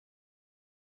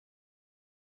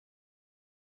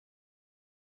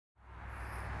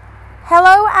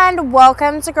Hello and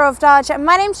welcome to Grove Dodge.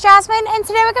 My name's Jasmine and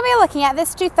today we're going to be looking at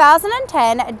this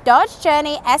 2010 Dodge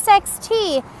Journey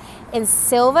SXT in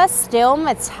silver steel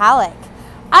metallic.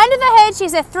 Under the hood,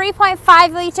 she's a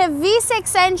 3.5 litre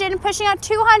V6 engine pushing out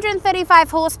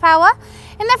 235 horsepower.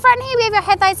 In the front here we have your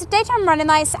headlights, daytime running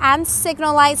lights and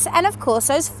signal lights, and of course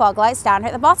those fog lights down here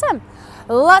at the bottom.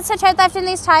 Lots of tread left in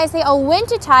these tyres. They are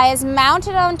winter tyres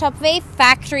mounted on top of a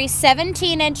factory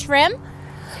 17-inch rim.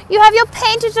 You have your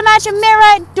painted to match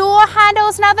mirror door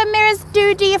handles. Now the mirrors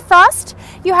do defrost.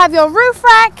 You have your roof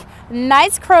rack,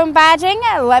 nice chrome badging.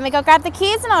 Let me go grab the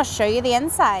keys and I'll show you the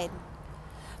inside.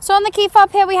 So on the key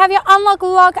fob here we have your unlock,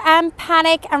 lock and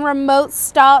panic and remote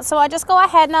start. So I'll just go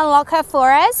ahead and unlock her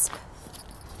for us.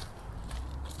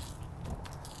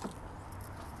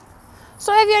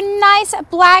 So we have your nice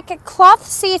black cloth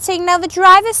seating. Now the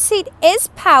driver's seat is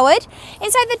powered.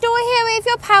 Inside the door here we have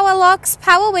your power locks,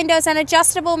 power windows and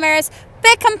adjustable mirrors.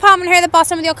 Big compartment here at the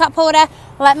bottom with your cup holder.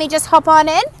 Let me just hop on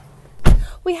in.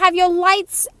 We have your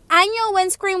lights and your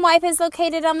windscreen wipers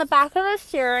located on the back of the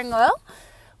steering wheel.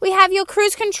 We have your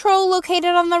cruise control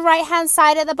located on the right hand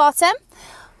side at the bottom.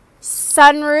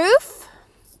 Sunroof.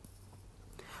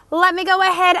 Let me go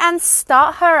ahead and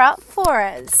start her up for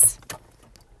us.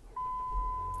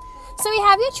 So we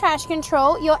have your traction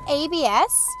control, your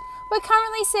ABS. We're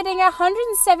currently sitting at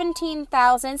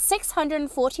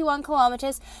 117,641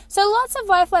 kilometers, so lots of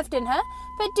life left in her.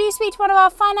 But do speak to one of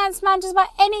our finance managers about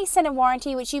any extended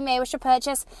warranty which you may wish to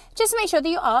purchase, just to make sure that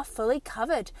you are fully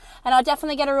covered. And I'll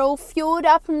definitely get her all fueled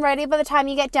up and ready by the time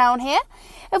you get down here.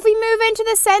 If we move into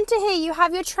the center here, you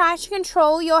have your traction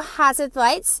control, your hazard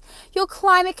lights, your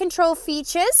climate control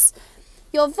features,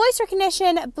 your voice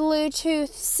recognition, Bluetooth,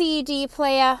 CD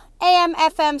player, AM,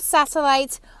 FM,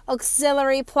 satellite,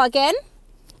 auxiliary plug-in,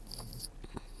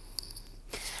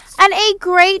 and a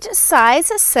great size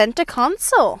center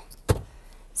console.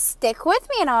 Stick with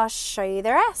me and I'll show you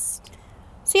the rest.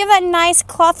 So you have that nice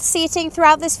cloth seating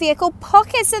throughout this vehicle,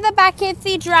 pockets at the back here for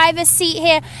the driver's seat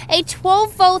here, a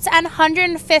 12 volt and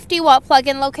 150 watt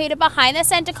plug-in located behind the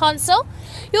center console.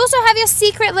 You also have your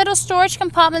secret little storage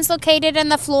compartments located in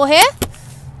the floor here.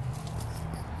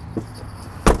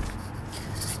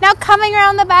 Now coming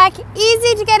around the back,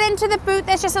 easy to get into the boot.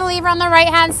 There's just a lever on the right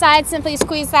hand side. Simply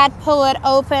squeeze that, pull it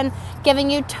open,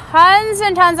 giving you tons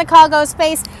and tons of cargo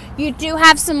space. You do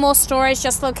have some more storage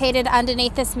just located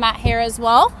underneath this mat here as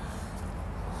well.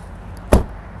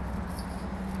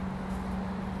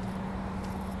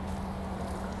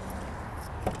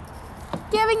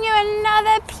 Giving you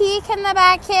another peek in the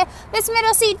back here. This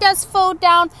middle seat does fold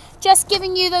down, just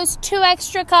giving you those 2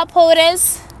 extra cup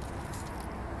holders.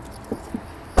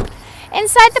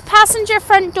 Inside the passenger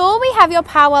front door, we have your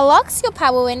power locks, your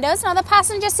power windows. Now the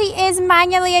passenger seat is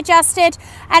manually adjusted,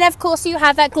 and of course you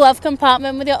have that glove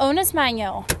compartment with your owner's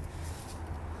manual.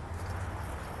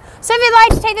 So if you'd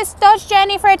like to take this Dodge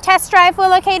Journey for a test drive, we're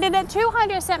located at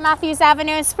 200 St. Matthews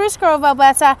Avenue in Spruce Grove,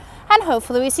 Alberta, and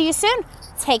hopefully we see you soon.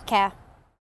 Take care.